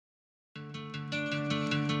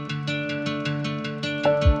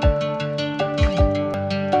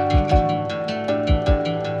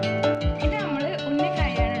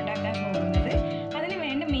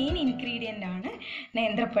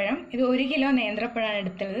നേന്ത്രപ്പഴം. ഇത് 1 കിലോ നേന്ത്രപ്പഴമാണ്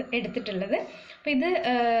എടുത്തിട്ടുള്ളത്. അപ്പോൾ ഇത്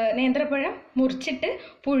നേന്ത്രപ്പഴം മുറിച്ചിട്ട്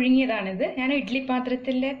പുഴുങ്ങിയതാണിത്. ഞാൻ ഇഡ്ഡലി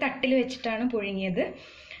പാത്രത്തിലെ തട്ടിൽ വെച്ചിട്ടാണ് പുഴുങ്ങിയത്.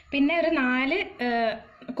 പിന്നെ ഒരു 4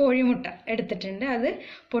 കോഴിമുട്ട എടുത്തിട്ടുണ്ട്. അത്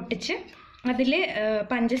പൊട്ടിച്ച് അതിൽ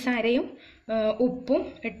പഞ്ചസാരയും ഉപ്പും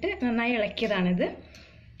ഇട്ട് നന്നായി ഇളക്കിയതാണിത്.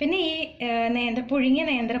 പിന്നെ ഈ പുഴുങ്ങിയ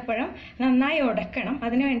നേന്ത്രപ്പഴം നന്നായി ഉടക്കണം.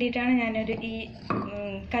 അതിന് വേണ്ടിയിട്ടാണ് ഞാനൊരു ഈ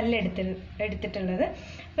എടുത്തിട്ടുള്ളത്.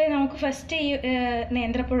 അപ്പോൾ നമുക്ക് ഫസ്റ്റ് ഈ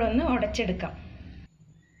നേന്ത്രപ്പഴം ഒന്ന് ഉടച്ചെടുക്കാം.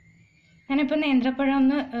 ഞാനിപ്പോൾ നേന്ത്രപ്പഴം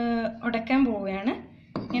ഒന്ന് ഉടക്കാൻ പോവുകയാണ്.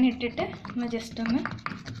 ഞാൻ ഇട്ടിട്ട് ഒന്ന് ജസ്റ്റ് ഒന്ന്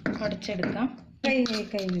ഉടച്ചെടുക്കാം. കൈ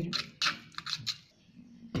വരും.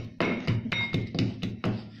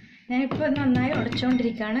 ഞാനിപ്പോൾ നന്നായി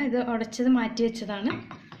ഉടച്ചുകൊണ്ടിരിക്കുകയാണ്. ഇത് ഉടച്ചത് മാറ്റി വെച്ചതാണ്.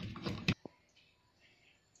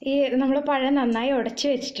 ഈ നമ്മൾ പഴം നന്നായി ഉടച്ച്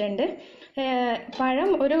വെച്ചിട്ടുണ്ട്. പഴം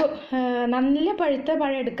ഒരു നല്ല പഴുത്ത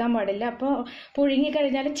പഴം എടുക്കാൻ പാടില്ല. അപ്പോൾ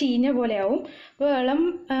പുഴുങ്ങിക്കഴിഞ്ഞാൽ ചീഞ്ഞ പോലെ ആവും. അപ്പോൾ ഇളം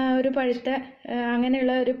ഒരു പഴുത്ത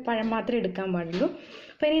അങ്ങനെയുള്ള ഒരു പഴം മാത്രമേ എടുക്കാൻ പാടുള്ളൂ.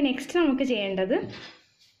 അപ്പോൾ ഇനി നെക്സ്റ്റ് നമുക്ക് ചെയ്യേണ്ടത്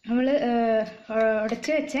നമ്മൾ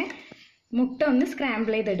ഉടച്ച് വെച്ച മുട്ട ഒന്ന്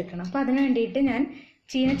സ്ക്രാമ്പിൾ ചെയ്തെടുക്കണം. അപ്പോൾ അതിന് വേണ്ടിയിട്ട് ഞാൻ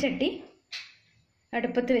ചീനച്ചട്ടി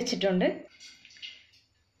അടുപ്പത്ത് വെച്ചിട്ടുണ്ട്.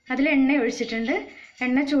 അതിൽ എണ്ണ ഒഴിച്ചിട്ടുണ്ട്.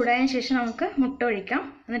 എണ്ണ ചൂടായതിനു ശേഷം നമുക്ക് മുട്ട ഒഴിക്കാം.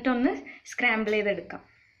 എന്നിട്ടൊന്ന് സ്ക്രാമ്പിൾ ചെയ്തെടുക്കാം.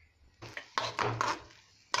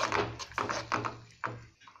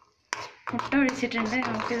 മുട്ട ഒഴിച്ചിട്ടുണ്ട്.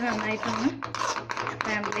 നമുക്കിത് നന്നായിട്ടൊന്ന്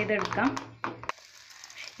സ്ക്രാമ്പിൾ ചെയ്തെടുക്കാം.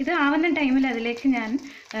 ഇത് ആവുന്ന ടൈമിൽ അതിലേക്ക് ഞാൻ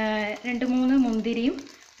 2-3 മുന്തിരിയും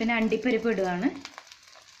പിന്നെ അണ്ടിപ്പരിപ്പ് ഇടുകയാണ്.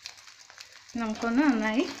 നമുക്കൊന്ന്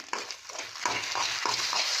നന്നായി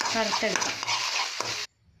വറുത്തെടുക്കാം.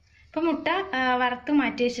 ഇപ്പോൾ മുട്ട വറുത്ത്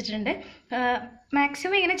മാറ്റി വെച്ചിട്ടുണ്ട്.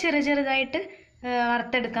 മാക്സിമം ഇങ്ങനെ ചെറുതായിട്ട്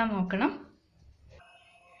വറുത്തെടുക്കാൻ നോക്കണം.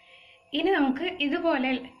 ഇനി നമുക്ക് ഇതുപോലെ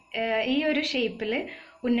ഈ ഒരു ഷേപ്പിൽ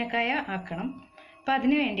ഉന്നക്കായ ആക്കണം. അപ്പോൾ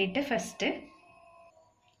അതിന് വേണ്ടിയിട്ട്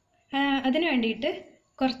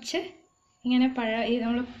കുറച്ച് ഇങ്ങനെ പഴം ഈ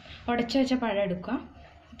നമ്മൾ ഉടച്ചു വെച്ച പഴം എടുക്കുക.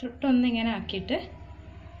 തൊട്ടൊന്ന് ഇങ്ങനെ ആക്കിയിട്ട്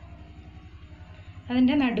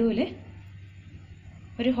അതിൻ്റെ നടുവിൽ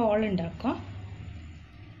ഒരു ഹോൾ ഉണ്ടാക്കുക.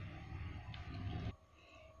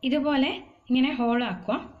 ഇതുപോലെ ഇങ്ങനെ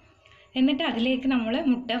ഹോളാക്കുക. എന്നിട്ട് അതിലേക്ക് നമ്മൾ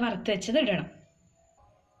മുട്ട വറുത്ത് വെച്ചത് ഇടണം.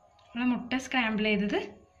 നമ്മൾ മുട്ട സ്ക്രാമ്പിൾ ചെയ്തത്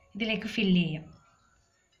ഇതിലേക്ക് ഫില്ല് ചെയ്യാം.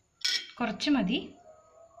 കുറച്ച് മതി.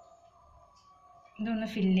 ഇതൊന്ന്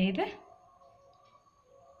ഫില്ല് ചെയ്ത്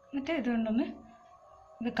എന്നിട്ട് ഇതുകൊണ്ടൊന്ന്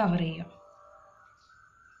ഇത് കവർ ചെയ്യാം.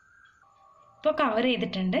 ഇപ്പോൾ കവർ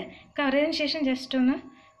ചെയ്തിട്ടുണ്ട്. കവർ ചെയ്തതിന് ശേഷം ജസ്റ്റ് ഒന്ന്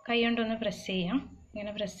കൈ കൊണ്ടൊന്ന് പ്രസ് ചെയ്യാം.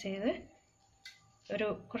 ഇങ്ങനെ പ്രസ് ചെയ്ത്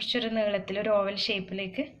കുറച്ചൊരു നീളത്തിൽ ഒരു ഓവൽ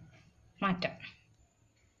ഷേപ്പിലേക്ക് മാറ്റാം.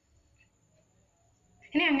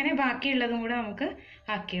 ഇനി അങ്ങനെ ബാക്കിയുള്ളതും കൂടെ നമുക്ക്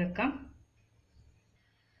ആക്കി വെക്കാം.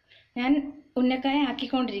 ഞാൻ ഉന്നക്കായ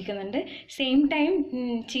ആക്കിക്കൊണ്ടിരിക്കുന്നുണ്ട്. സെയിം ടൈം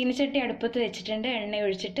ചീനച്ചട്ടി അടുപ്പത്ത് വെച്ചിട്ടുണ്ട്. എണ്ണ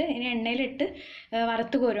ഒഴിച്ചിട്ട് ഇനി എണ്ണയിലിട്ട്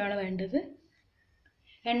വറുത്ത് കോരുവാണ് വേണ്ടത്.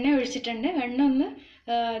 എണ്ണ ഒഴിച്ചിട്ടുണ്ട്. എണ്ണ ഒന്ന്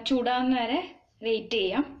ചൂടാവുന്ന വരെ വെയിറ്റ്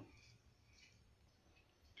ചെയ്യാം.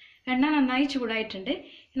 എണ്ണ നന്നായി ചൂടായിട്ടുണ്ട്.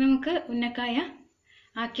 നമുക്ക് ഉന്നക്കായ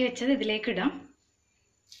ആക്കി വെച്ചത് ഇതിലേക്ക് ഇടാം.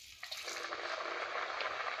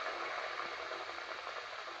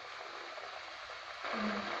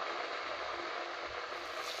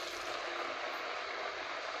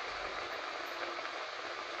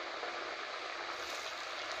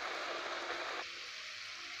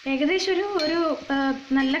 ഏകദേശം ഒരു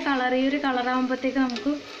നല്ല കളർ, ഈ ഒരു കളറാകുമ്പോഴത്തേക്ക്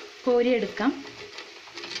നമുക്ക് കോരിയെടുക്കാം.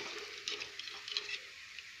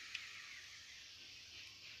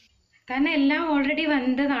 കാരണം എല്ലാം ഓൾറെഡി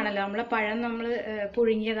വെന്തതാണല്ലോ. നമ്മളെ പഴം നമ്മൾ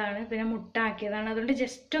പുഴുങ്ങിയതാണ്, പിന്നെ മുട്ട ആക്കിയതാണ്. അതുകൊണ്ട്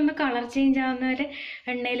ജസ്റ്റ് ഒന്ന് കളർ ചേഞ്ച് ആവുന്ന വരെ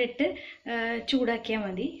എണ്ണയിലിട്ട് ചൂടാക്കിയാൽ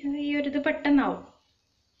മതി. ഈ ഒരു ഇത് പെട്ടെന്നാവും.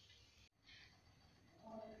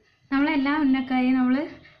 നമ്മളെല്ലാ ഉന്നക്കായും നമ്മൾ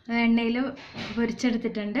എണ്ണയിൽ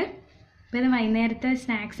പൊരിച്ചെടുത്തിട്ടുണ്ട്. അപ്പോൾ ഇത് വൈകുന്നേരത്തെ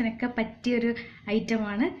സ്നാക്സിനൊക്കെ പറ്റിയൊരു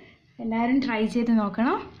ഐറ്റമാണ്. എല്ലാവരും ട്രൈ ചെയ്ത്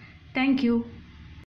നോക്കണം. Thank you.